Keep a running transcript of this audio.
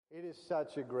It is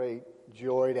such a great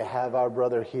joy to have our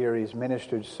brother here. He's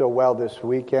ministered so well this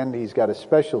weekend. He's got a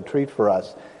special treat for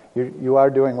us. You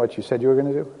are doing what you said you were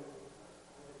going to do?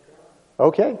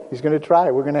 Okay, he's going to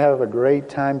try. We're going to have a great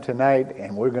time tonight,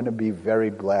 and we're going to be very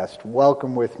blessed.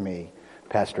 Welcome with me,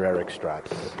 Pastor Eric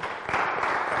Strutz.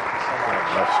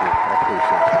 God bless you. I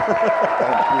appreciate it.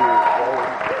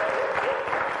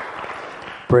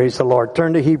 Thank you. Praise the Lord.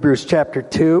 Turn to Hebrews chapter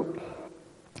 2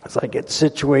 as I get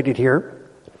situated here.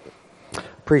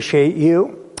 Appreciate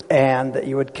you and that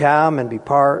you would come and be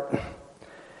part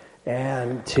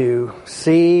and to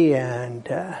see and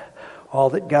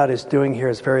all that God is doing here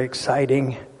is very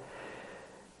exciting.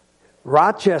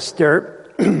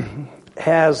 Rochester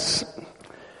has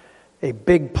a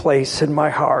big place in my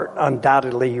heart.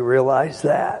 Undoubtedly, you realize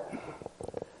that.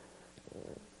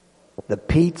 The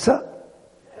pizza.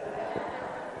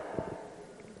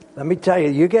 Let me tell you,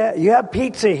 you have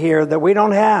pizza here that we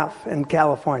don't have in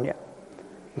California.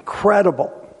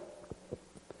 Incredible.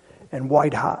 And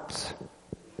white hots.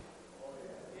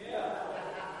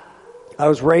 I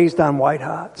was raised on white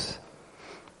hots.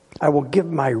 I will give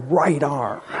my right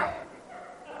arm.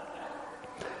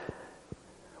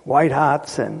 White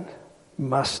hots and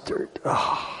mustard.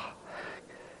 Oh.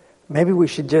 Maybe we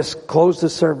should just close the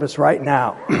service right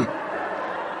now.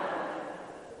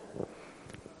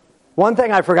 One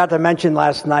thing I forgot to mention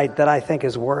last night that I think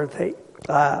is worthy.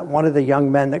 One of the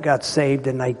young men that got saved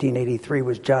in 1983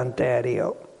 was John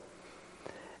Daddio.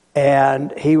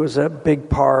 And he was a big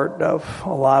part of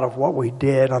a lot of what we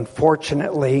did.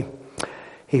 Unfortunately,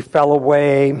 he fell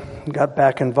away, got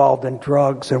back involved in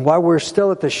drugs. And while we were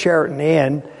still at the Sheraton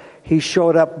Inn, he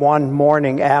showed up one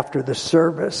morning after the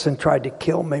service and tried to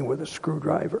kill me with a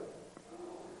screwdriver.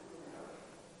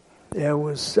 It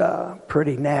was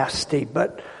pretty nasty,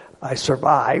 but I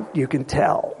survived, you can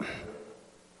tell.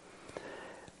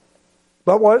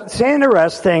 But what's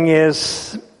interesting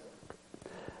is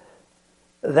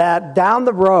that down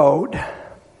the road,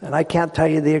 and I can't tell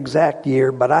you the exact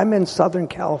year, but I'm in Southern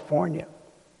California.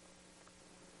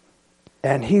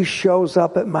 And he shows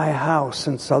up at my house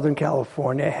in Southern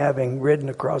California, having ridden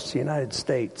across the United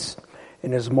States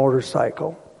in his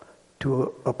motorcycle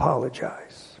to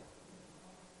apologize.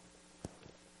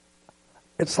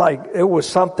 It's like it was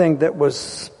something that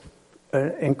was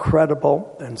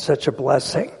incredible and such a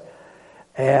blessing.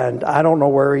 And I don't know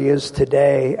where he is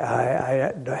today.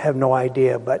 I have no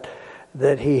idea, but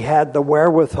that he had the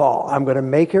wherewithal. I'm going to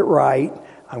make it right.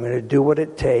 I'm going to do what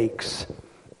it takes.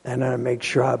 And I'm going to make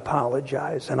sure I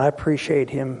apologize. And I appreciate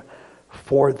him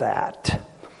for that.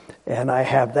 And I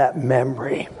have that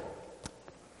memory.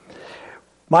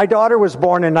 My daughter was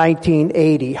born in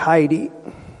 1980, Heidi.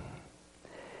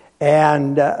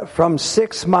 And from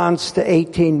 6 months to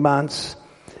 18 months,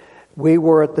 we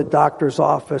were at the doctor's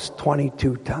office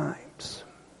 22 times.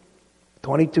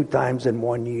 22 times in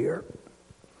 1 year.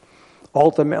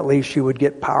 Ultimately, she would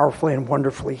get powerfully and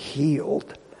wonderfully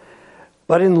healed.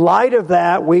 But in light of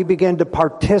that, we began to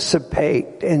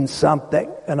participate in something.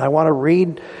 And I want to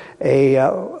read a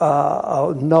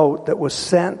note that was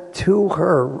sent to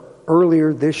her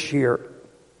earlier this year.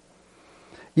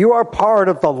 You are part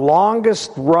of the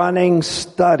longest running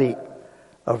study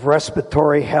of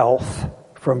respiratory health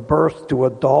from birth to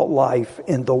adult life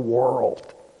in the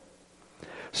world.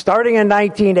 Starting in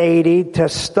 1980 to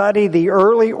study the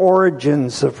early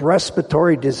origins of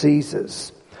respiratory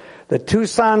diseases, the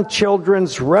Tucson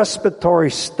Children's Respiratory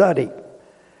Study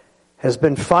has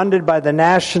been funded by the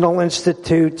National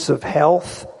Institutes of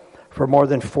Health for more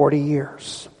than 40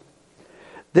 years.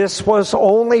 This was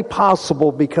only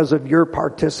possible because of your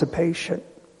participation.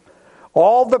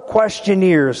 All the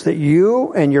questionnaires that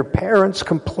you and your parents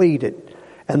completed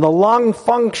and the lung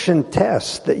function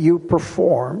tests that you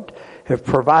performed have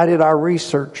provided our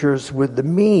researchers with the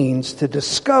means to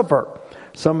discover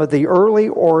some of the early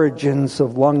origins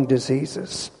of lung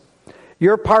diseases.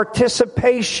 Your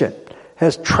participation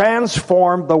has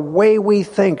transformed the way we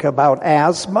think about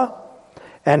asthma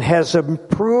and has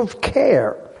improved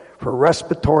care for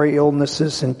respiratory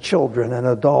illnesses in children and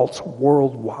adults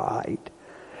worldwide.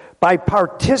 By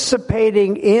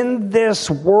participating in this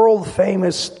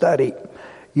world-famous study,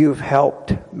 you've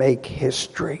helped make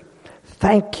history.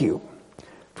 Thank you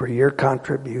for your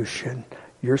contribution,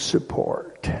 your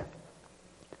support,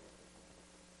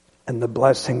 and the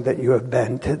blessing that you have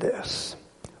been to this.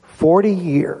 40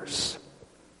 years,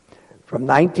 from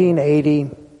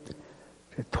 1980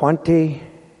 to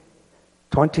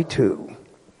 2022,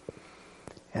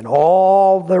 and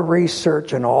all the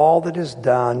research and all that is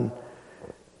done.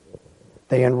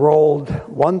 They enrolled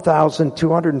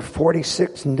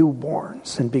 1,246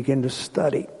 newborns and began to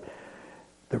study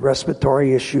the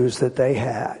respiratory issues that they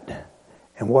had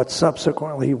and what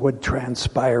subsequently would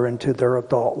transpire into their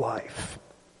adult life.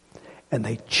 And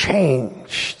they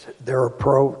changed their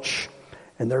approach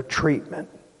and their treatment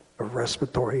of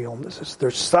respiratory illnesses.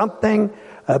 There's something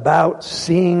about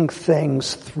seeing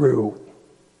things through.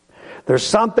 There's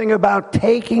something about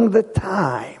taking the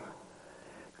time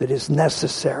that is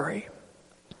necessary,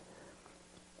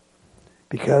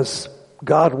 because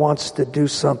God wants to do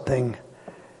something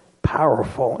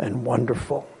powerful and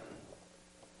wonderful.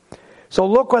 So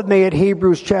look with me at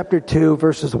Hebrews chapter 2,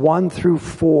 verses 1 through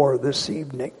 4 this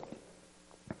evening.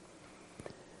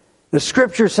 The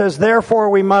scripture says,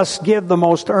 "Therefore we must give the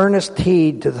most earnest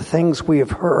heed to the things we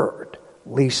have heard,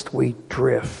 lest we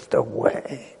drift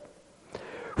away.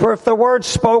 For if the word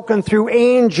spoken through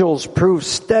angels proves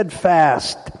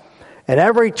steadfast, and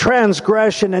every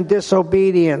transgression and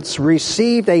disobedience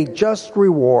received a just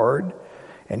reward,"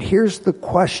 and here's the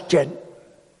question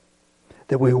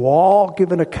that we will all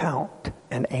give an account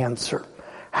and answer: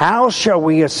 how shall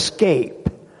we escape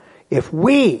if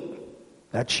we,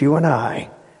 that's you and I,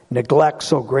 neglect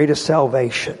so great a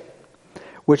salvation,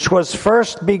 which was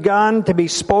first begun to be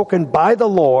spoken by the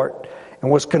Lord, and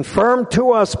was confirmed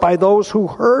to us by those who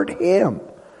heard him,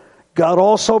 God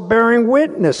also bearing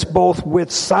witness both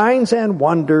with signs and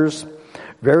wonders,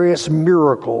 various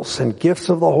miracles and gifts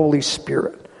of the Holy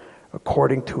Spirit,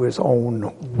 according to his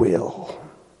own will.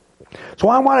 So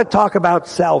I want to talk about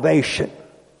salvation.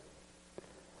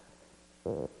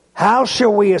 How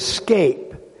shall we escape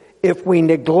if we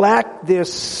neglect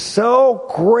this so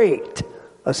great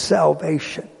a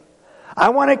salvation?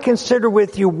 I want to consider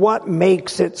with you what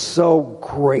makes it so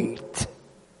great.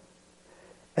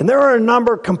 And there are a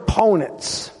number of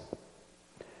components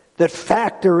that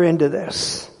factor into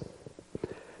this,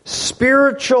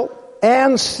 spiritual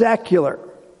and secular.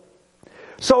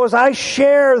 So as I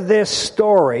share this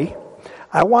story,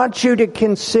 I want you to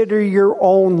consider your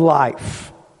own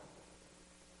life.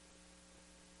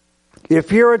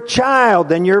 If you're a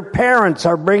child and your parents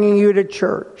are bringing you to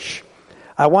church,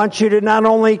 I want you to not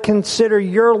only consider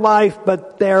your life,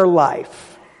 but their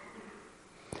life.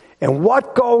 And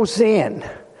what goes in,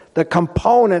 the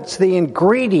components, the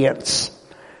ingredients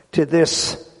to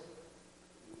this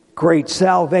great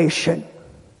salvation.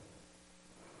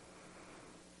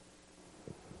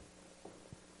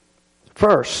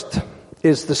 First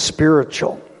is the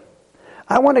spiritual.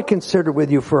 I want to consider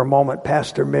with you for a moment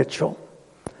Pastor Mitchell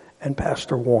and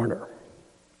Pastor Warner.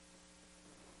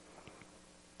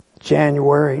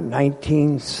 January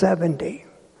 1970.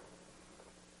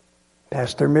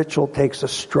 Pastor Mitchell takes a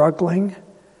struggling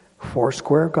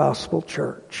Foursquare Gospel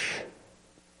Church.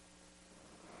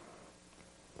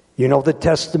 You know the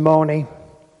testimony,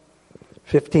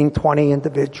 15, 20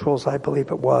 individuals, I believe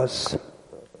it was.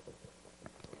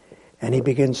 And he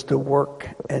begins to work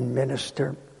and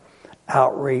minister,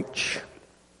 outreach.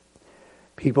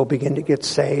 People begin to get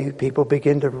saved. People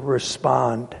begin to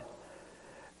respond.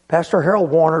 Pastor Harold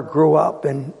Warner grew up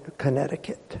in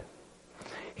Connecticut.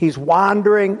 He's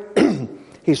wandering.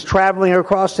 He's traveling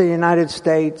across the United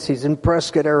States. He's in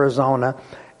Prescott, Arizona.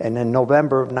 And in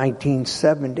November of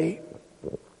 1970,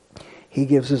 he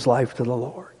gives his life to the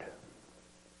Lord.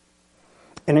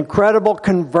 An incredible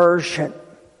conversion.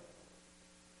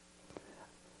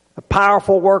 A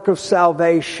powerful work of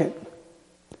salvation.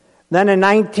 Then in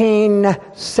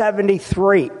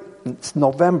 1973, it's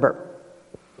November,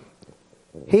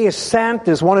 he is sent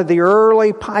as one of the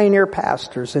early pioneer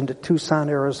pastors into Tucson,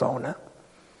 Arizona.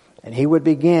 And he would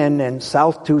begin in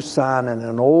South Tucson in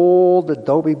an old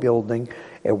adobe building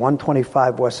at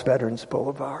 125 West Veterans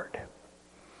Boulevard.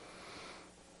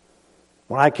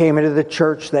 When I came into the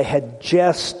church, they had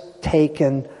just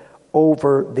taken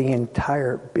over the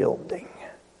entire building.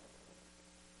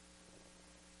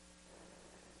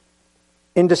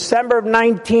 In December of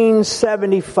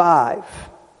 1975,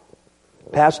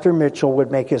 Pastor Mitchell would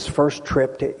make his first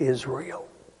trip to Israel.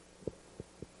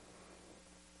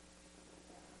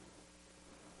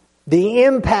 The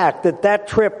impact that that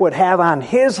trip would have on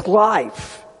his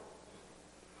life.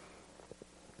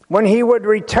 When he would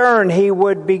return, he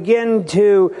would begin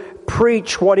to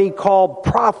preach what he called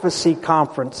prophecy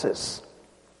conferences.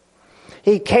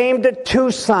 He came to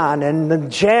Tucson in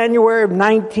January of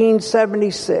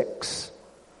 1976.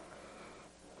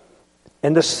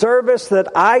 And the service that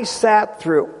I sat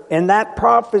through in that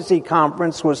prophecy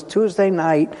conference was Tuesday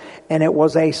night, and it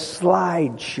was a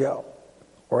slideshow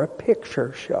or a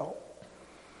picture show.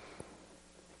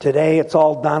 Today it's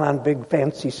all done on big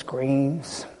fancy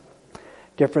screens,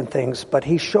 different things, but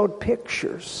he showed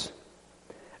pictures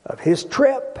of his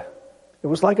trip. It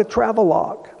was like a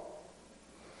travelogue.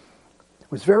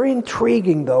 It was very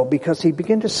intriguing, though, because he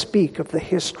began to speak of the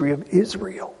history of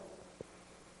Israel.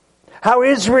 How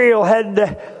Israel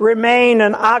had remained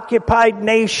an occupied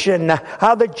nation.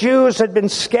 How the Jews had been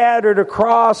scattered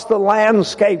across the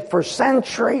landscape for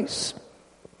centuries.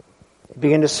 He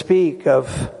began to speak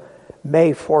of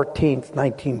May 14th,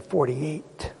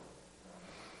 1948.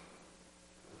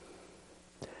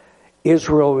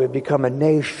 Israel would become a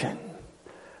nation.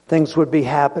 Things would be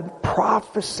happening.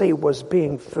 Prophecy was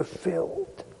being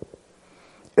fulfilled.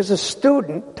 As a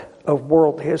student of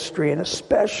world history, and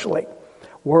especially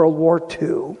World War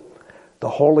II, the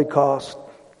Holocaust,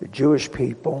 the Jewish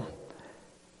people,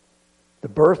 the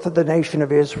birth of the nation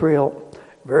of Israel,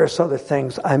 various other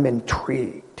things, I'm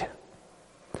intrigued.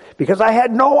 Because I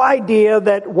had no idea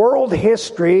that world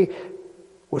history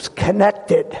was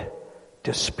connected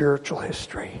to spiritual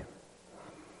history.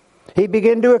 He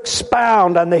began to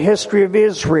expound on the history of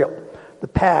Israel, the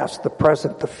past, the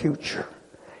present, the future.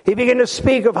 He began to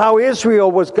speak of how Israel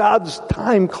was God's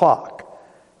time clock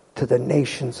to the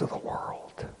nations of the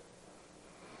world.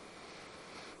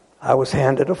 I was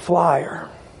handed a flyer.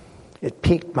 It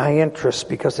piqued my interest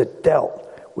because it dealt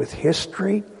with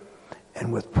history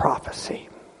and with prophecy.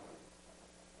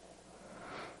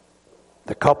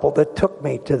 The couple that took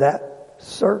me to that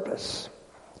service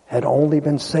had only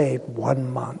been saved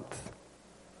 1 month.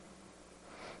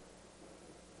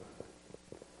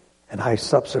 And I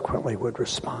subsequently would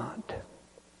respond.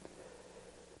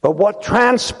 But what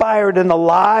transpired in the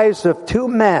lives of two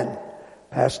men,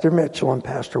 Pastor Mitchell and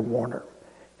Pastor Warner,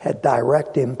 had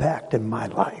direct impact in my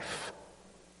life.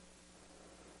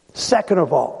 Second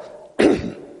of all,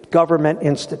 government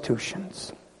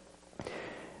institutions.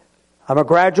 I'm a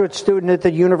graduate student at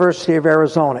the University of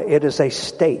Arizona. It is a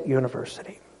state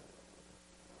university.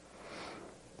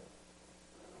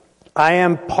 I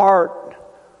am part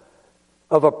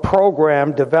of a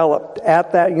program developed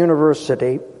at that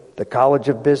university, the College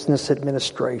of Business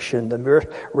Administration, the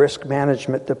Risk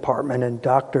Management Department, and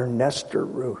Dr. Nestor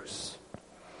Roos.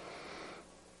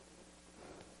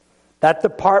 That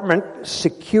department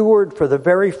secured for the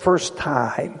very first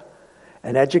time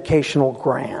an educational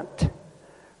grant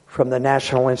from the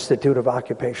National Institute of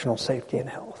Occupational Safety and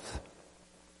Health.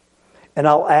 And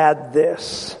I'll add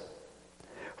this.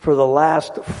 For the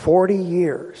last 40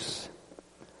 years,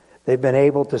 they've been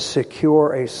able to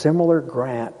secure a similar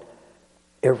grant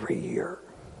every year.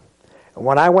 And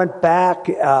when I went back,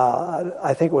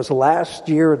 I think it was last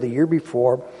year or the year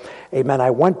before, amen, I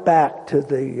went back to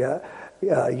the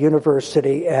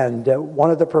university, and one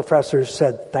of the professors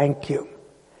said, "Thank you,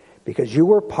 because you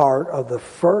were part of the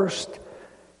first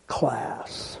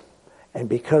class. And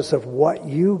because of what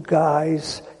you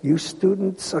guys, you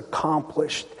students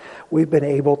accomplished, we've been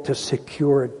able to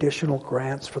secure additional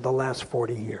grants for the last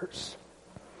 40 years.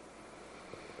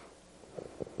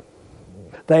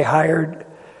 They hired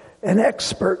an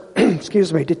expert,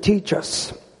 to teach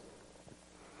us.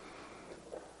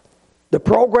 The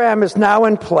program is now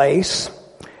in place,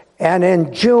 and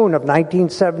in June of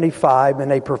 1975,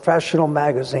 in a professional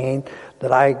magazine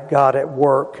that I got at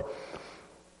work,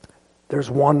 there's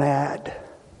one ad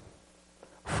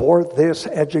for this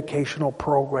educational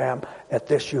program at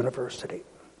this university.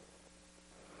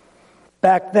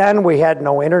 Back then, we had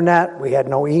no internet, we had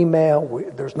no email,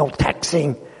 there's no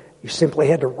texting. You simply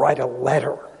had to write a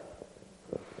letter.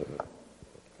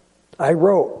 I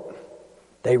wrote.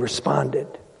 They responded.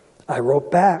 I wrote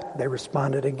back. They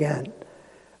responded again.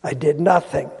 I did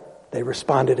nothing. They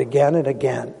responded again and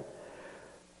again,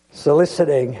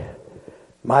 soliciting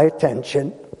my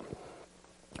attention,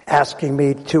 asking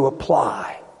me to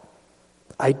apply.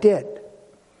 I did.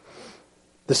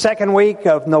 The second week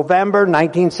of November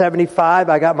 1975,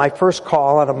 I got my first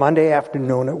call on a Monday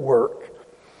afternoon at work.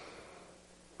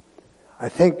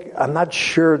 I'm not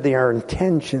sure their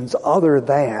intentions other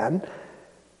than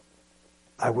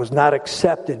I was not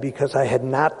accepted because I had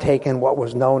not taken what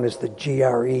was known as the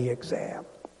GRE exam,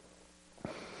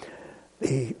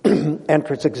 the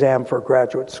entrance exam for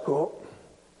graduate school.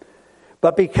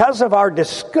 But because of our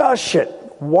discussion,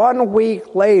 1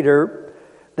 week later,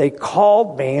 they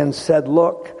called me and said,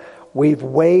 "Look, we've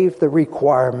waived the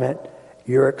requirement.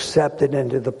 You're accepted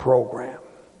into the program."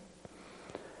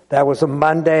 That was a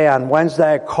Monday. On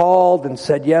Wednesday, I called and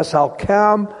said, "Yes, I'll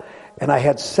come." And I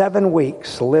had 7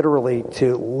 weeks, literally,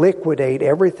 to liquidate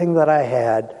everything that I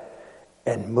had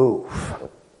and move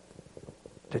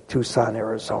to Tucson,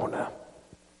 Arizona.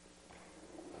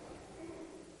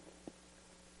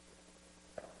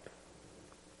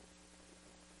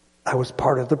 I was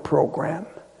part of the program.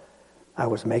 I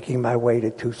was making my way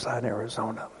to Tucson,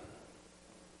 Arizona.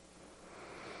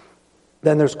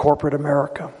 Then there's corporate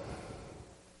America.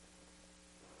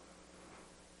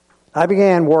 I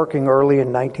began working early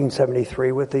in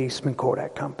 1973 with the Eastman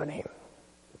Kodak Company.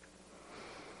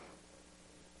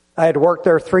 I had worked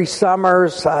there 3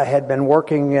 summers. I had been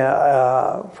working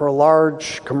for a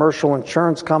large commercial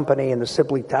insurance company in the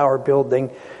Sibley Tower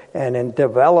building, and in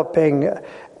developing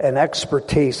an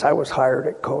expertise, I was hired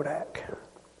at Kodak.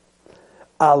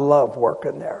 I loved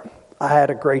working there. I had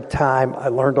a great time. I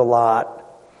learned a lot.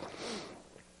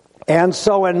 And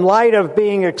so in light of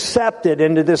being accepted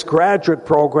into this graduate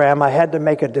program, I had to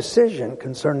make a decision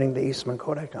concerning the Eastman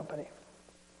Kodak Company.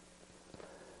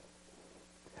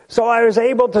 So I was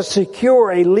able to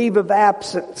secure a leave of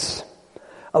absence.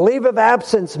 A leave of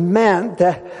absence meant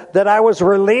that I was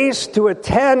released to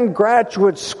attend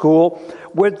graduate school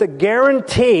with the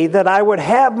guarantee that I would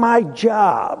have my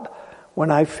job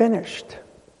when I finished.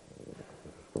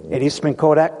 At Eastman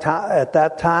Kodak at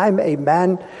that time,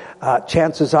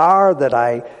 chances are that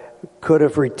I could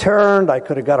have returned. I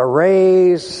could have got a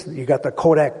raise. You got the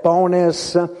Kodak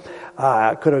bonus.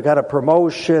 I could have got a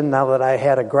promotion now that I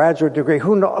had a graduate degree. A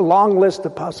long list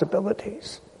of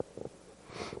possibilities.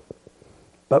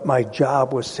 But my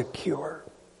job was secure.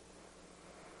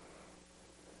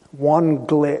 One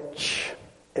glitch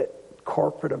at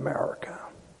corporate America.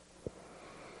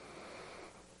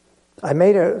 I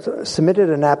submitted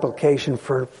an application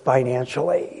for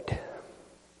financial aid.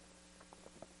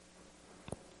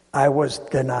 I was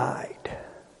denied.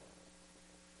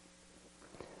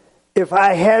 If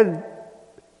I had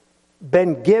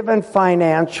been given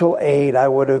financial aid, I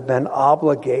would have been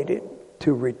obligated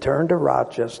to return to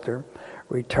Rochester,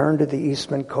 return to the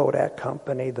Eastman Kodak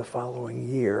Company the following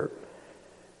year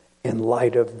in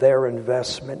light of their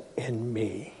investment in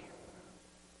me.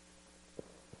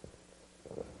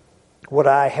 Would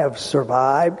I have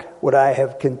survived? Would I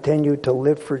have continued to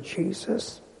live for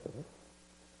Jesus?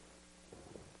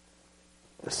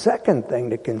 The second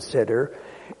thing to consider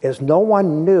is no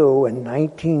one knew in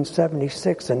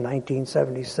 1976 and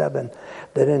 1977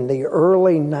 that in the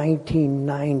early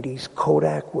 1990s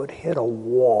Kodak would hit a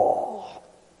wall.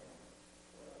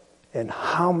 And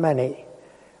how many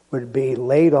would be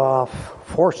laid off,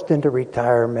 forced into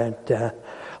retirement,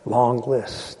 long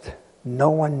list.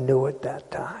 No one knew at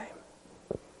that time.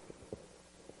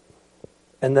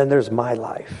 And then there's my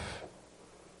life.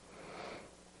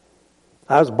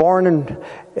 I was born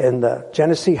in the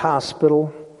Genesee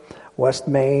Hospital, West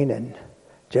Main and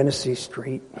Genesee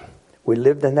Street. We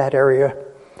lived in that area.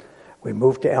 We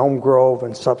moved to Elm Grove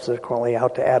and subsequently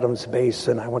out to Adams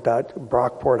Basin. I went out to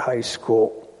Brockport High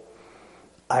School.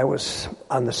 I was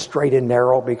on the straight and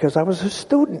narrow because I was a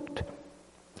student.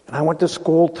 And I went to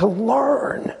school to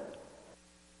learn.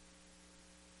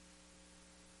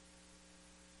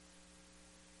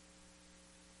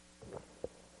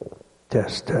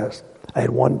 Test. I had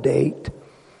one date,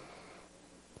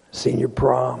 senior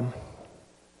prom.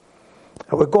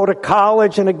 I would go to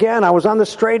college, and again, I was on the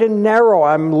straight and narrow.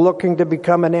 I'm looking to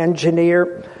become an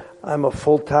engineer. I'm a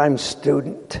full-time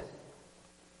student.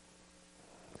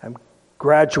 I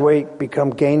graduate,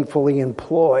 become gainfully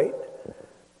employed.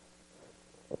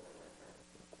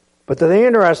 But the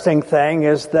interesting thing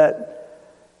is that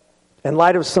in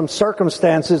light of some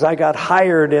circumstances, I got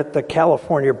hired at the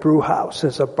California Brew House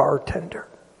as a bartender.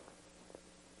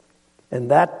 And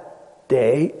that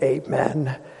day,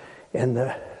 amen, in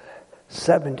the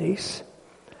 70s,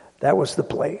 that was the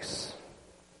place.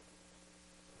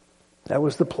 That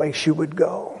was the place you would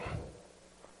go.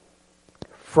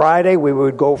 Friday, we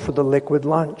would go for the liquid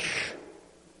lunch.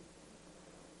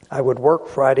 I would work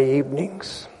Friday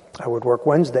evenings. I would work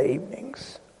Wednesday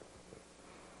evenings.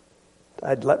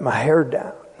 I'd let my hair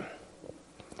down.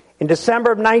 In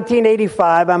December of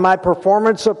 1985, on my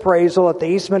performance appraisal at the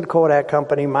Eastman Kodak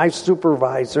Company, my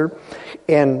supervisor,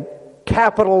 in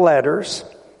capital letters,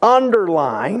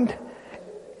 underlined,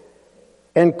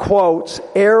 in quotes,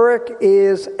 "Eric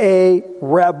is a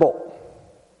rebel."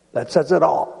 That says it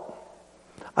all.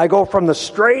 I go from the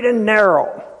straight and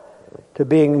narrow to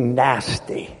being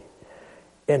nasty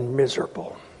and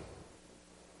miserable.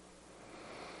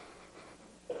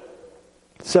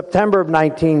 September of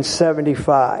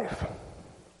 1975.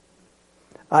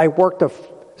 I worked a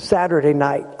Saturday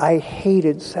night. I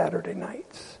hated Saturday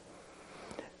nights.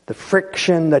 The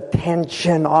friction, the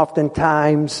tension,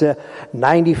 oftentimes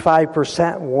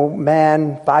 95%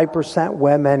 men, 5%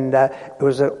 women. It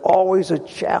was always a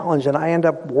challenge, and I end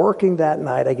up working that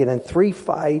night. I get in 3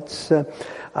 fights.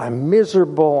 I'm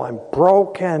miserable. I'm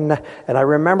broken. And I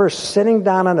remember sitting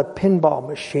down on a pinball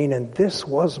machine, and this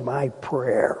was my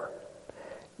prayer.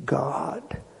 God,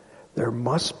 there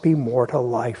must be more to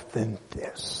life than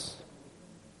this.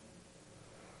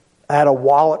 I had a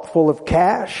wallet full of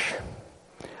cash.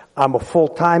 I'm a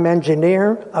full-time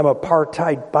engineer. I'm a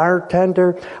part-time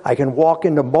bartender. I can walk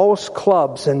into most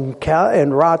clubs in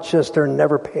Rochester and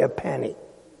never pay a penny.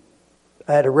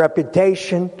 I had a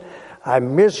reputation.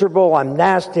 I'm miserable. I'm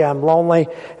nasty. I'm lonely.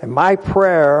 And my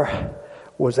prayer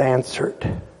was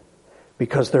answered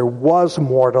because there was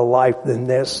more to life than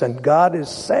this. And God is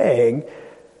saying,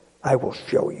 I will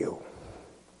show you.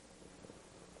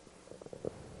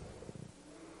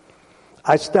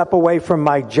 I step away from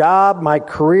my job, my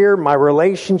career, my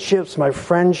relationships, my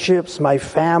friendships, my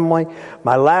family.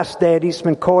 My last day at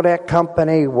Eastman Kodak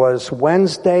Company was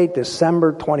Wednesday,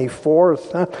 December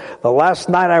 24th. The last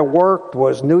night I worked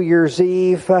was New Year's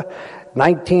Eve,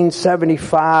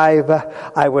 1975.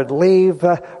 I would leave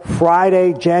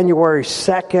Friday, January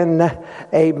 2nd,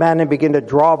 amen, and begin to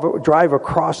drive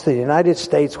across the United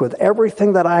States with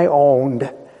everything that I owned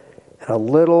in a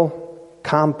little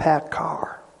compact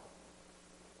car.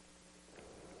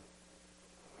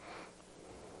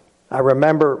 I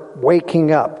remember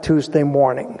waking up Tuesday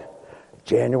morning,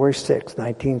 January 6,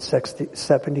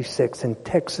 1976, in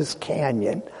Texas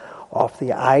Canyon off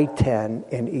the I-10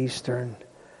 in eastern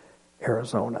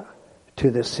Arizona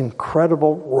to this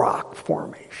incredible rock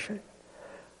formation.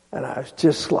 And I was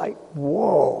just like,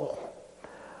 whoa.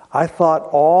 I thought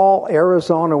all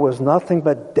Arizona was nothing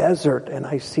but desert, and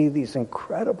I see these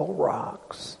incredible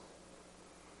rocks.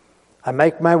 I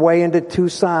make my way into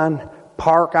Tucson,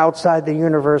 park outside the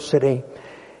university,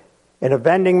 in a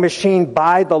vending machine,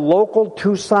 buy the local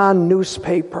Tucson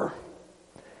newspaper,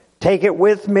 take it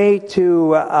with me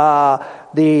to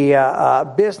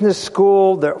the business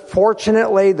school.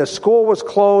 Fortunately, the school was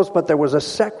closed, but there was a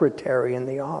secretary in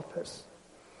the office.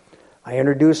 I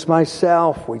introduced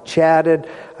myself. We chatted.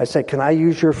 I said, can I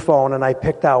use your phone? And I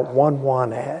picked out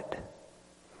one ad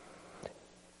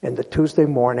in the Tuesday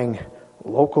morning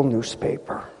local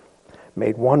newspaper.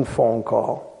 Made one phone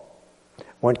call,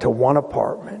 went to one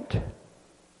apartment,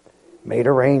 made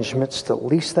arrangements to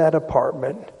lease that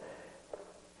apartment.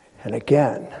 And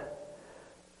again,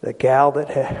 the gal that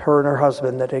her and her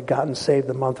husband that had gotten saved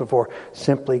the month before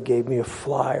simply gave me a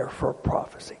flyer for a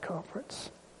prophecy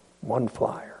conference. One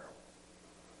flyer.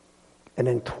 And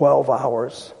in 12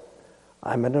 hours,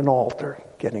 I'm at an altar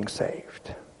getting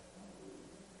saved.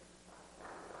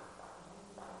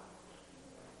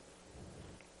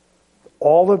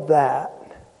 All of that,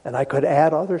 and I could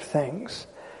add other things,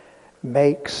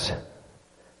 makes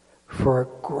for a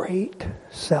great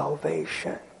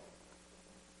salvation.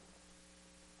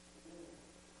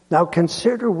 Now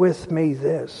consider with me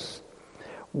this.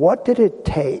 What did it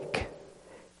take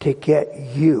to get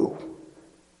you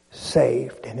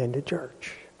saved and into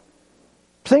church?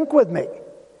 Think with me.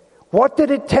 What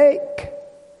did it take?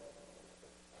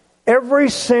 Every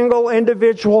single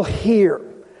individual here.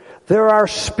 There are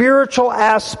spiritual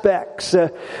aspects,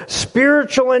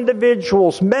 spiritual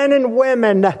individuals, men and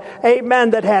women, amen,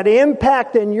 that had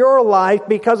impact in your life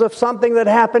because of something that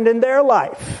happened in their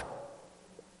life.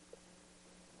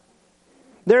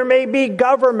 There may be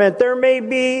government, there may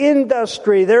be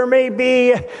industry, there may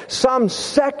be some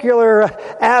secular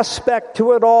aspect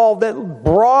to it all that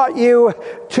brought you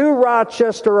to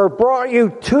Rochester or brought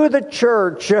you to the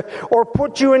church or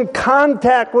put you in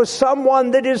contact with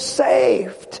someone that is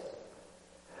saved.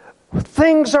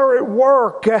 Things are at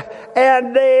work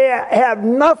and they have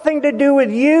nothing to do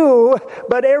with you,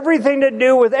 but everything to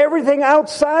do with everything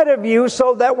outside of you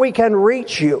so that we can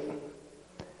reach you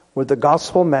with the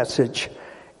gospel message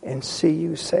and see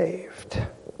you saved.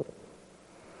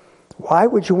 Why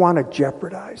would you want to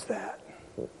jeopardize that?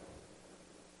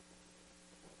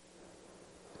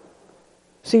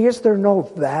 See, is there no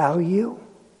value?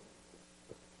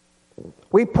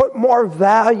 We put more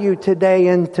value today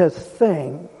into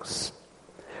things.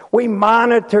 We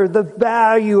monitor the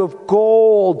value of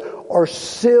gold or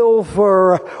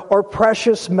silver or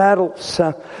precious metals,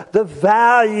 the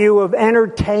value of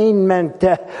entertainment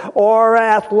or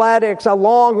athletics, a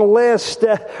long list.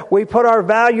 We put our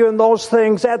value in those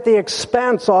things at the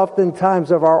expense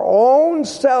oftentimes of our own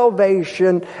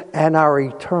salvation and our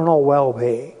eternal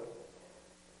well-being.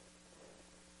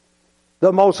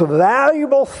 The most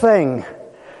valuable thing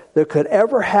that could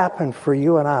ever happen for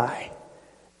you and I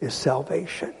is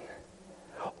salvation.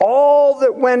 All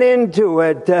that went into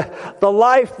it, the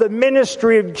life, the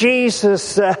ministry of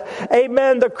Jesus,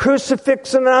 amen, the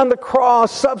crucifixion on the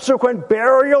cross, subsequent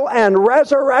burial and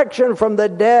resurrection from the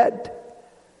dead.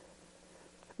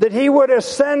 That he would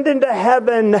ascend into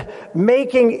heaven,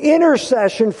 making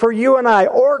intercession for you and I,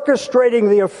 orchestrating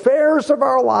the affairs of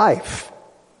our life.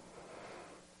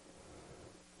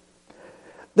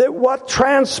 that what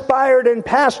transpired in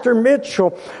Pastor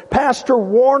Mitchell, Pastor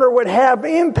Warner would have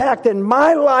impact in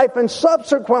my life and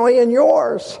subsequently in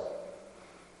yours.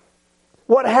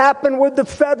 What happened with the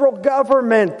federal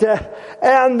government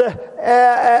and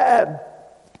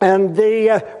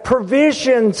the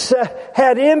provisions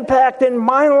had impact in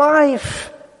my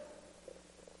life.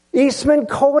 Eastman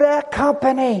Kodak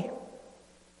Company.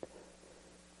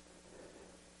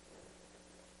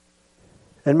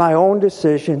 And my own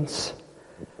decisions.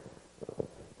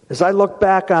 As I look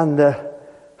back on the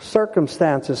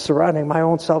circumstances surrounding my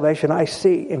own salvation, I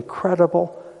see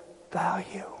incredible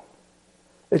value.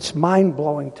 It's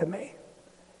mind-blowing to me.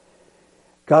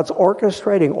 God's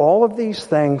orchestrating all of these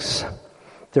things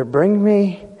to bring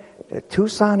me to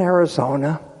Tucson,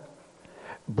 Arizona,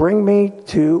 bring me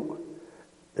to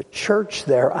the church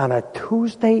there on a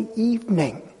Tuesday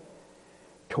evening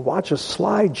to watch a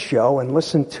slideshow and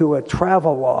listen to a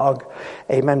travelogue,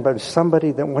 amen, by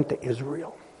somebody that went to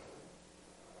Israel.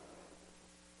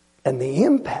 And the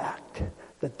impact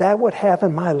that would have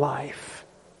in my life,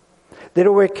 that it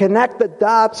would connect the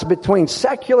dots between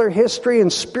secular history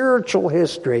and spiritual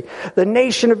history, the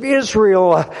nation of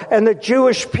Israel and the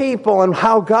Jewish people, and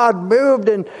how God moved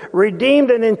and redeemed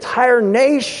an entire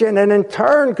nation, and in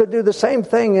turn could do the same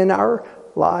thing in our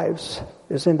lives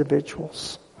as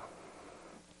individuals.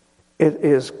 It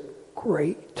is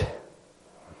great.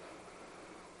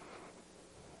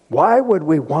 Why would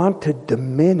we want to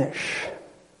diminish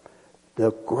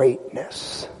the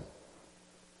greatness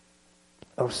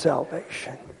of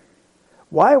salvation?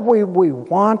 Why would we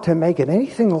want to make it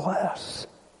anything less?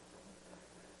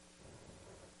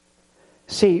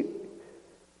 See,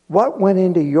 what went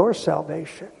into your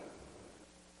salvation?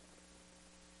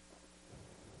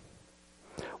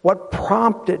 What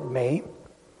prompted me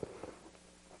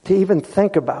to even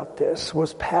think about this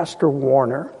was Pastor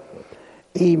Warner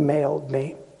emailed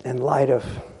me in light of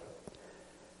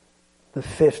the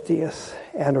 50th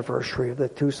anniversary of the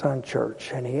Tucson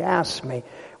church, and he asked me,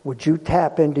 would you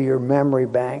tap into your memory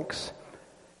banks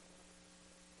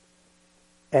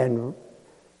and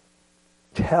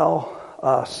tell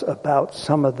us about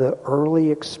some of the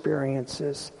early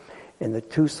experiences in the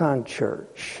Tucson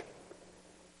church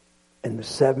in the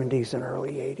 70s and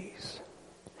early 80s.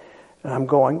 And I'm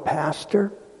going,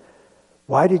 Pastor,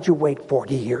 why did you wait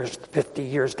 40 years, 50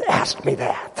 years to ask me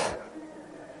that?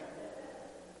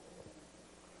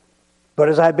 But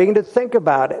as I began to think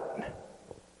about it,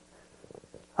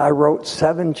 I wrote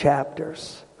 7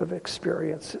 chapters of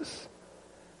experiences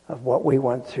of what we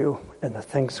went through and the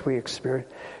things we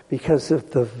experienced because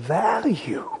of the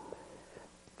value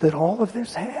that all of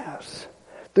this has.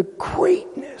 The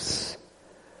greatness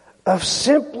of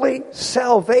simply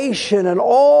salvation and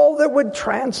all that would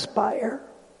transpire.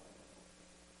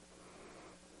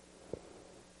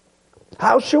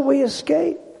 How shall we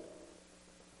escape?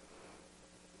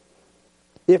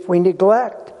 If we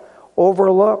neglect,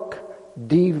 overlook,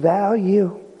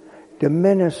 devalue,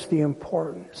 diminish the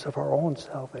importance of our own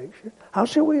salvation, how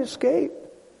shall we escape?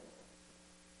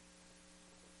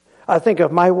 I think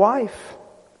of my wife.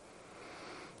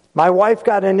 My wife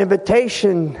got an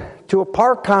invitation to a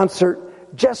park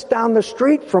concert just down the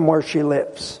street from where she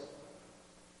lives.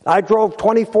 I drove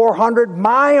 2,400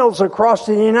 miles across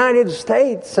the United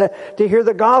States to hear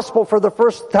the gospel for the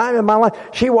first time in my life.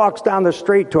 She walks down the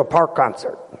street to a park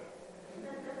concert.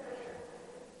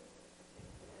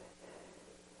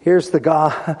 Here's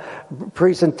the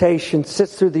presentation,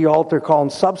 sits through the altar call,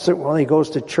 and subsequently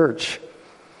goes to church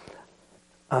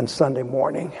on Sunday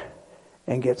morning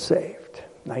and gets saved.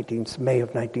 May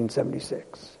of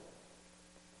 1976.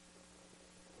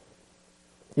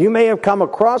 You may have come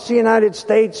across the United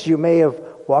States. You may have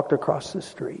walked across the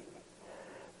street.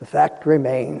 The fact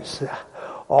remains,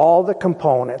 all the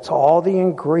components, all the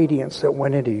ingredients that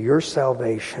went into your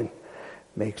salvation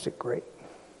makes it great.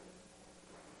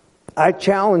 I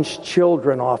challenge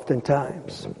children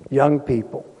oftentimes, young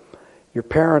people. Your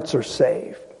parents are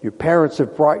saved. Your parents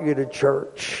have brought you to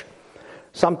church.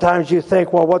 Sometimes you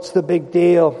think, well, what's the big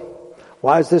deal?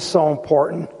 Why is this so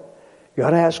important? You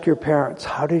ought to ask your parents,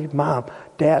 Mom,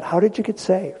 Dad, how did you get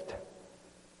saved?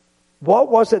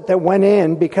 What was it that went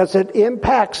in? Because it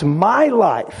impacts my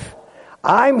life.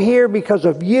 I'm here because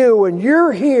of you, and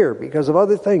you're here because of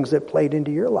other things that played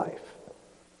into your life.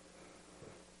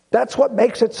 That's what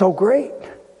makes it so great.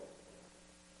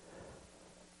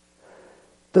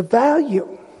 The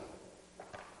value,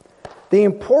 the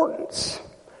importance,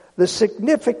 the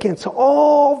significance,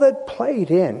 all that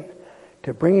played in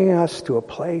to bringing us to a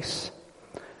place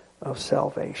of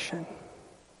salvation.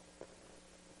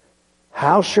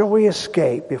 How shall we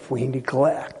escape if we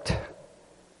neglect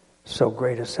so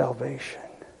great a salvation?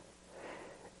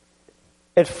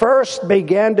 It first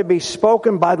began to be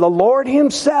spoken by the Lord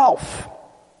himself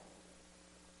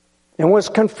and was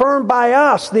confirmed by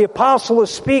us. The apostle is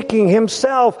speaking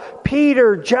himself.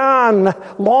 Peter, John,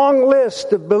 long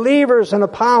list of believers and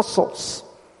apostles.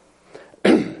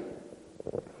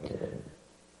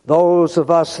 Those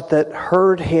of us that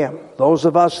heard him, those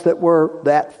of us that were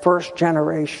that first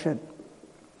generation,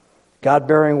 God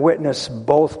bearing witness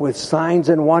both with signs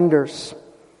and wonders,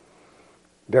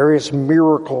 various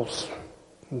miracles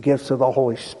and gifts of the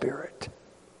Holy Spirit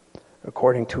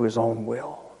according to his own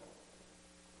will.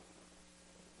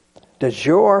 Does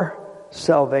your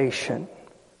salvation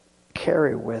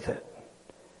carry with it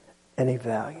any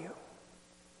value?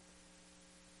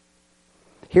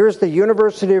 Here's the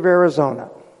University of Arizona.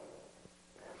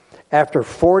 After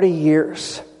 40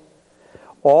 years,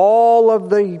 all of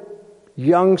the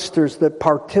youngsters that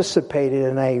participated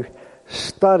in a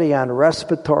study on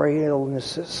respiratory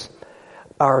illnesses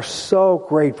are so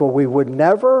grateful. We would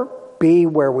never be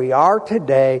where we are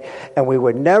today, and we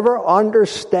would never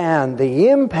understand the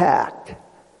impact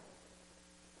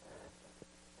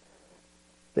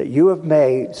that you have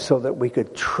made so that we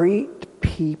could treat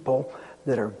people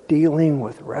that are dealing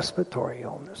with respiratory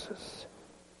illnesses.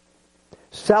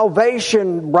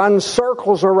 Salvation runs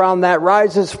circles around that,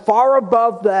 rises far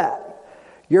above that.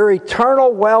 Your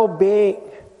eternal well-being,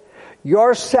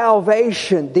 your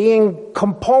salvation, the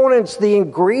components, the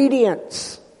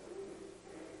ingredients,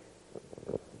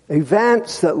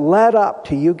 events that led up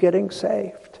to you getting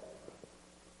saved.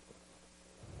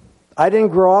 I didn't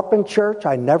grow up in church.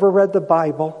 I never read the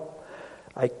Bible.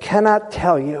 I cannot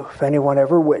tell you if anyone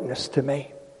ever witnessed to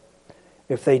me.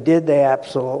 If they did, they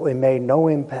absolutely made no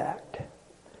impact.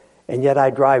 And yet I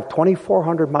drive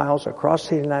 2,400 miles across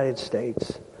the United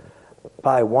States,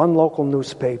 buy one local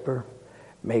newspaper,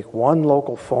 make one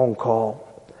local phone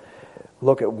call,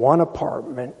 look at one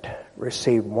apartment,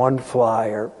 receive one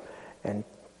flyer, and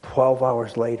 12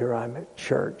 hours later I'm at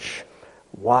church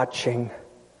watching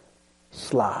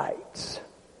slides.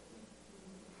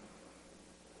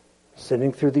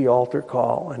 Sitting through the altar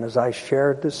call, and as I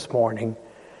shared this morning,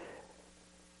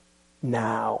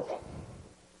 now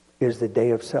is the day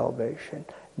of salvation.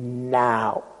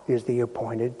 Now is the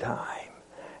appointed time.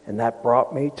 And that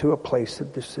brought me to a place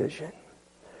of decision.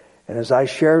 And as I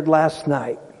shared last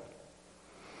night,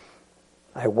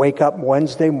 I wake up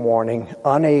Wednesday morning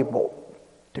unable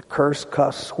to curse,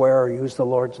 cuss, swear, or use the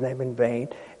Lord's name in vain.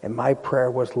 And my prayer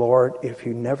was, Lord, if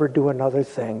you never do another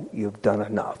thing, you've done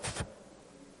enough.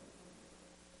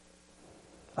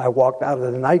 I walked out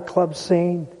of the nightclub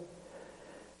scene.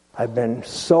 I've been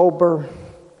sober,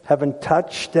 haven't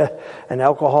touched an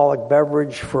alcoholic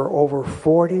beverage for over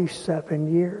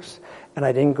 47 years. And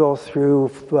I didn't go through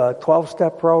a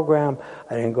 12-step program.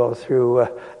 I didn't go through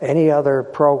any other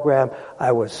program.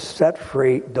 I was set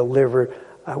free, delivered.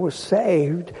 I was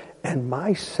saved, and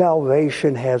my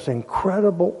salvation has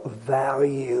incredible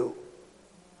value,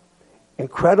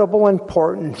 incredible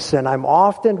importance, and I'm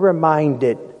often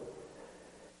reminded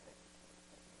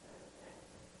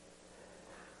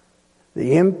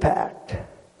the impact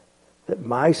that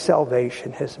my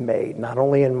salvation has made, not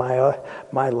only in my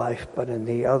life, but in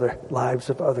the other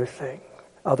lives of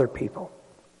other people.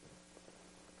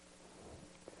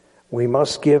 We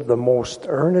must give the most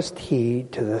earnest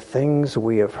heed to the things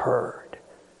we have heard,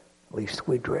 lest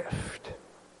we drift.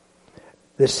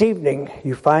 This evening,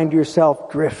 you find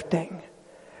yourself drifting.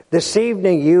 This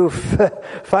evening, you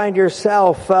find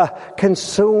yourself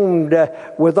consumed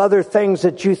with other things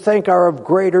that you think are of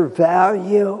greater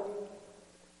value.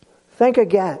 Think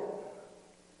again.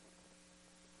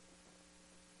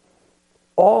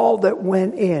 All that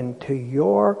went into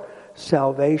your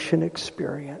salvation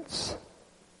experience.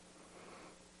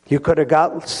 You could have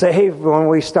got saved when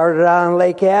we started on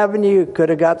Lake Avenue. You could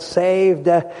have got saved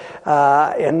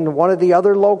in one of the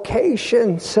other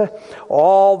locations.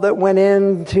 All that went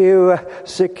into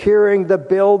securing the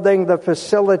building, the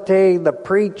facility, the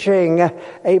preaching,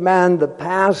 amen, the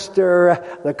pastor,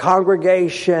 the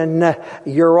congregation,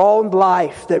 your own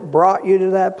life that brought you to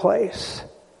that place.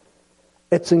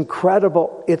 It's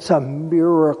incredible. It's a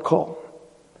miracle.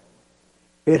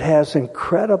 It has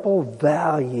incredible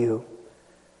value.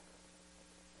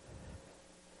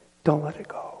 Don't let it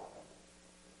go.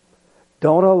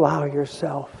 Don't allow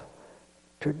yourself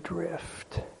to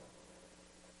drift.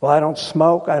 Well, I don't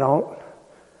smoke. I don't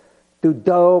do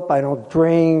dope. I don't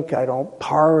drink. I don't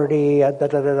party. A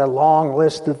long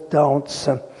list of don'ts.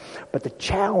 But the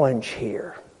challenge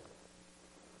here,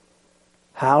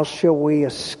 how shall we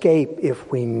escape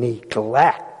if we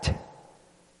neglect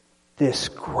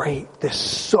this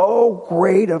so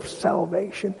great of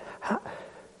salvation?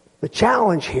 The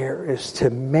challenge here is to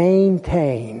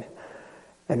maintain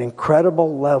an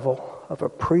incredible level of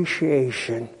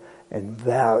appreciation and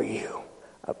value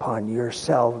upon your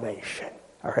salvation.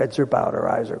 Our heads are bowed, our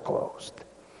eyes are closed.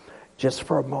 Just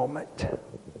for a moment.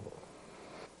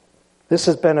 This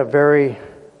has been a very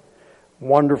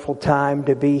wonderful time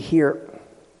to be here,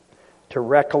 to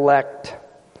recollect,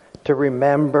 to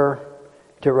remember,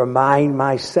 to remind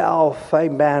myself,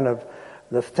 amen, of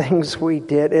the things we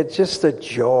did. It's just a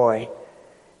joy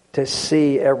to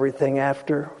see everything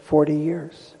after 40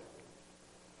 years.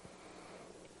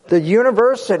 The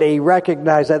university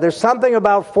recognized that. There's something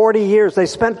about 40 years. They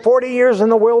spent 40 years in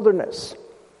the wilderness.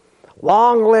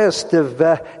 Long list of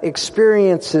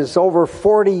experiences over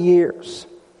 40 years.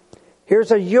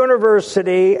 Here's a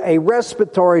university, a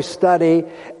respiratory study,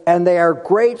 and they are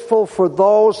grateful for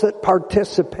those that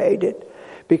participated,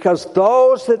 because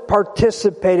those that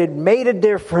participated made a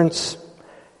difference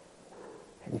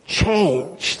and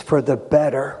changed for the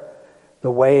better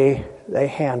the way they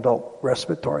handle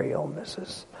respiratory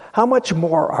illnesses. How much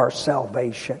more our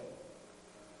salvation?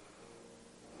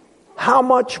 How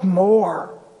much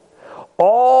more?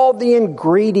 All the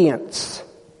ingredients,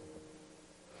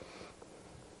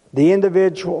 the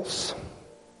individuals,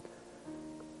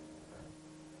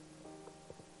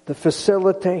 the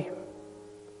facility,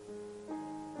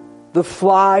 the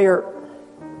flyer,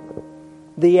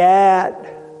 the ad,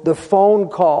 the phone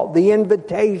call, the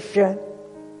invitation,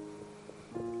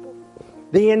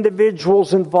 the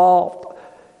individuals involved.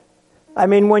 I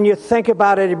mean, when you think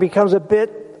about it, it becomes a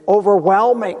bit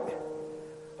overwhelming.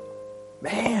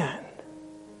 Man,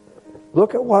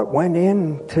 look at what went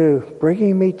into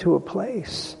bringing me to a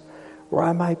place where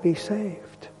I might be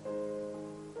saved.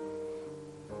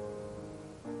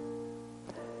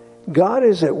 God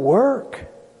is at work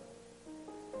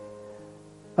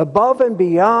above and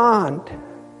beyond.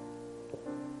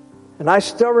 And I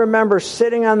still remember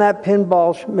sitting on that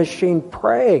pinball machine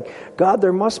praying, God,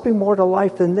 there must be more to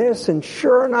life than this. And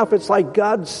sure enough, it's like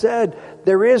God said,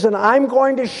 there is, and I'm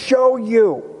going to show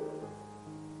you.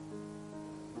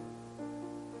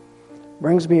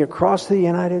 Brings me across the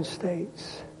United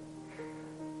States.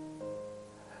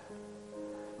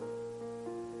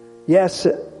 Yes,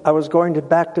 I was going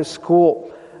back to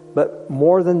school, but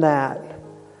more than that,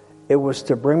 it was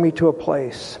to bring me to a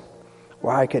place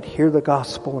where I could hear the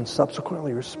gospel and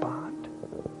subsequently respond.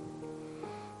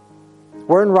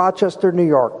 We're in Rochester, New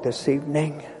York this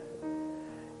evening.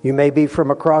 You may be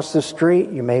from across the street.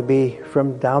 You may be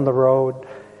from down the road.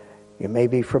 You may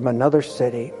be from another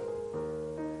city,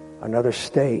 another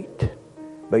state.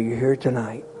 But you're here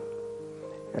tonight.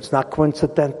 It's not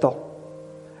coincidental.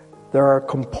 There are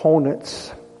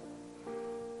components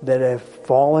that have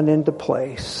fallen into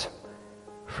place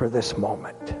for this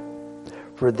moment,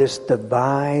 for this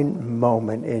divine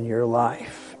moment in your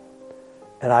life.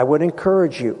 And I would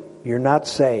encourage you, you're not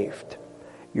saved.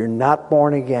 You're not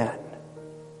born again.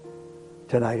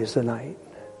 Tonight is the night.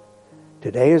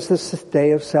 Today is the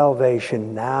day of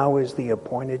salvation. Now is the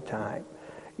appointed time.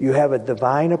 You have a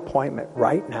divine appointment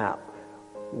right now.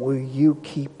 Will you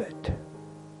keep it?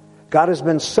 God has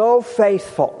been so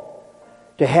faithful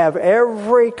to have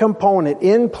every component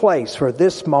in place for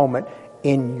this moment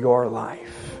in your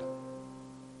life.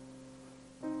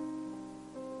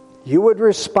 You would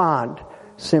respond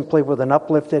simply with an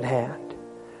uplifted hand.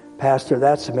 Pastor,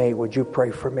 that's me. Would you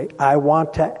pray for me? I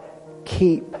want to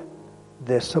keep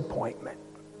this appointment.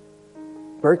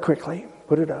 Very quickly,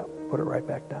 put it up. Put it right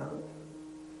back down.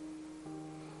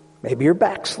 Maybe you're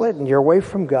backslidden. You're away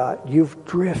from God. You've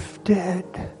drifted.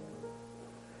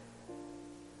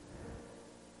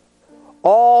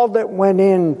 All that went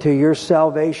into your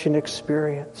salvation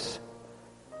experience,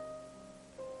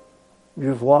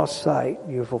 you've lost sight.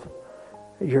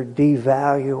 You're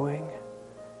devaluing.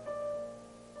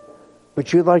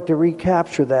 But you'd like to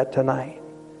recapture that tonight.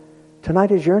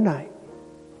 Tonight is your night.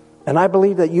 And I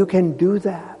believe that you can do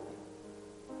that.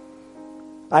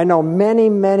 I know many,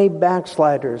 many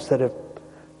backsliders that have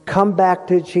come back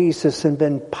to Jesus and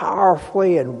been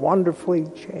powerfully and wonderfully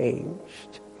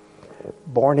changed.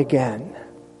 Born again.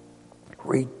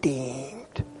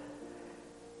 Redeemed.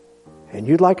 And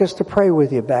you'd like us to pray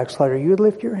with you, backslider. You'd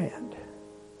lift your hand.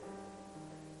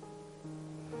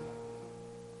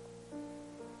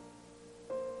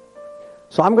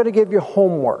 So I'm going to give you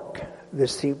homework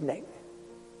this evening.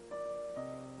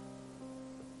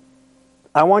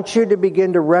 I want you to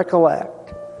begin to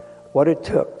recollect what it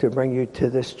took to bring you to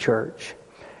this church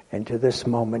and to this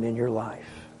moment in your life.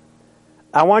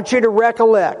 I want you to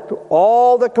recollect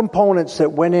all the components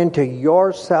that went into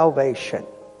your salvation.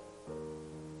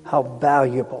 How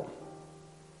valuable,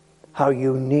 How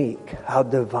unique, how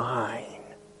divine.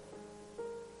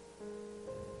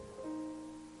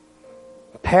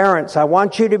 Parents, I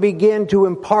want you to begin to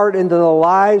impart into the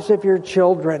lives of your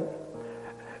children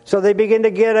so they begin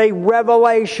to get a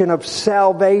revelation of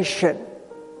salvation.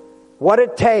 What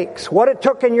it takes, what it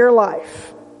took in your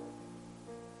life.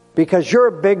 Because you're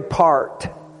a big part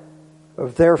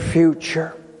of their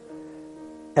future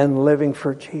and living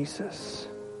for Jesus.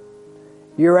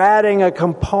 You're adding a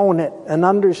component, an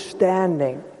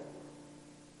understanding.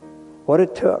 What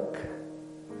it took.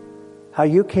 How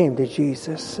you came to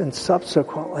Jesus, and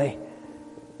subsequently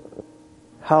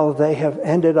how they have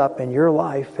ended up in your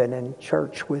life and in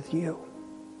church with you.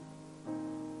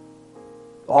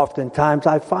 Oftentimes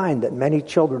I find that many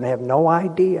children have no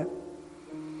idea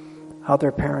how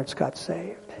their parents got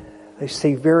saved. They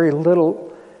see very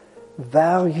little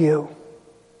value.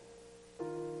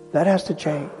 That has to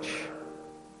change.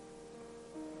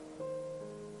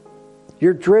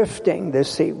 You're drifting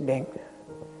this evening.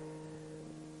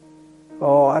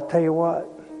 Oh, I tell you what.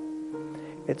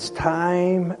 It's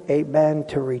time, amen,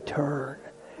 to return.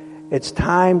 It's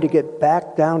time to get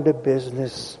back down to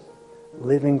business,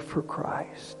 living for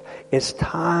Christ. It's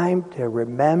time to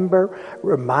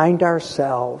remind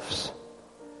ourselves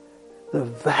the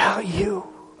value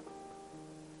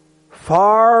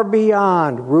far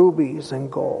beyond rubies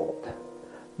and gold.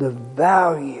 The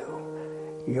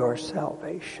value, your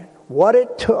salvation. What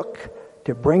it took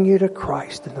to bring you to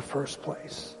Christ in the first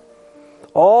place.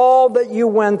 All that you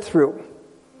went through,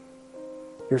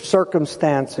 your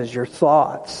circumstances, your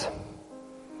thoughts,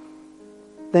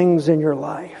 things in your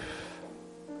life,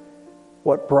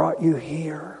 what brought you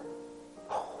here.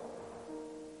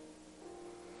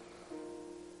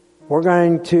 We're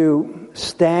going to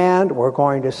stand, we're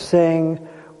going to sing,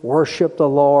 worship the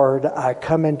Lord. I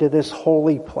come into this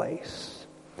holy place.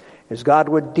 As God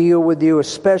would deal with you,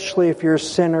 especially if you're a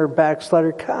sinner,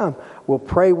 backslider, come. We'll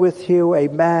pray with you.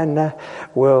 Amen.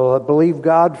 We'll believe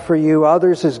God for you.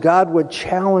 Others, as God would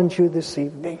challenge you this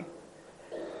evening.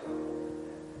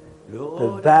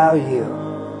 The value.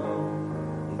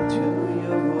 Into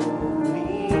your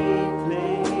holy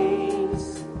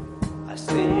place. I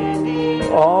stand in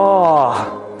awe,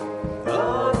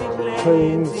 of your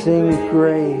cleansing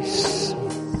grace.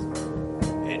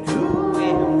 And who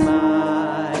am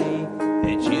I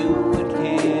that you would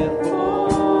care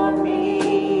for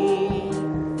me?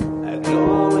 I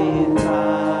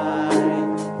glorify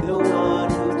the one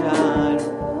who died.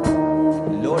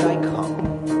 Lord, I come,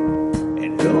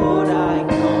 and Lord, I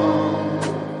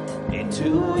come into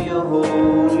your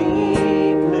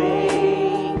holy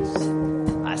place.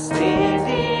 I stand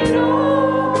in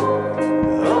awe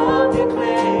of your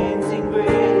cleansing grace.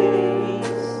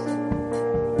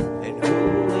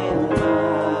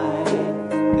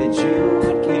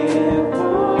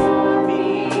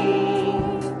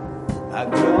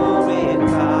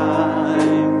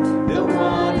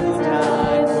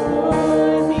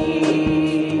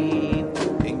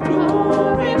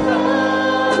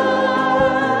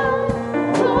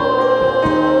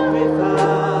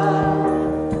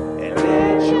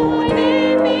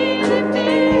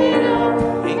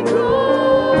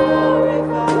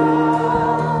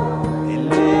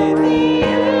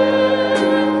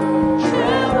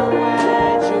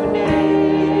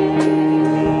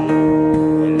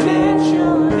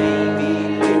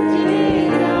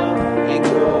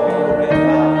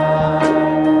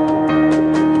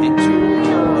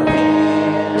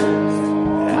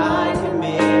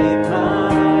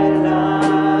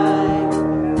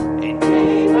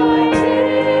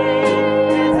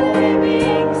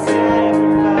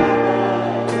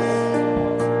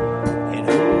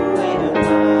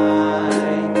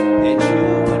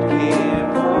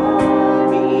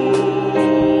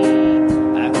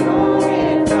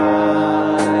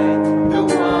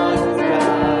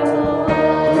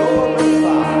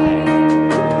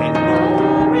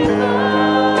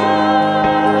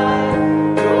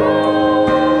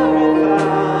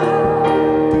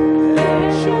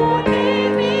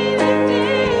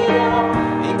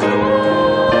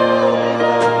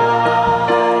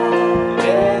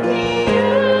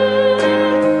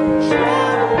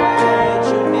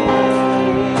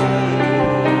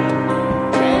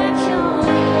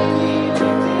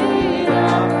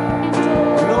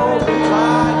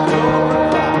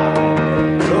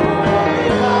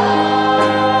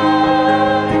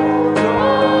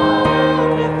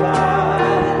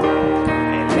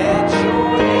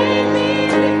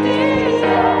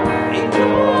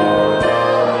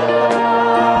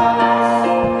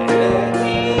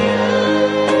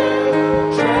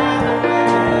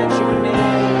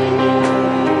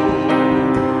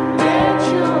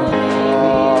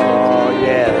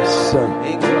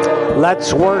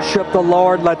 Let's worship the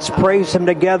Lord. Let's praise Him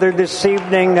together this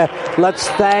evening. Let's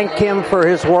thank Him for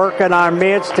His work in our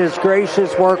midst, His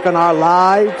gracious work in our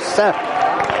lives.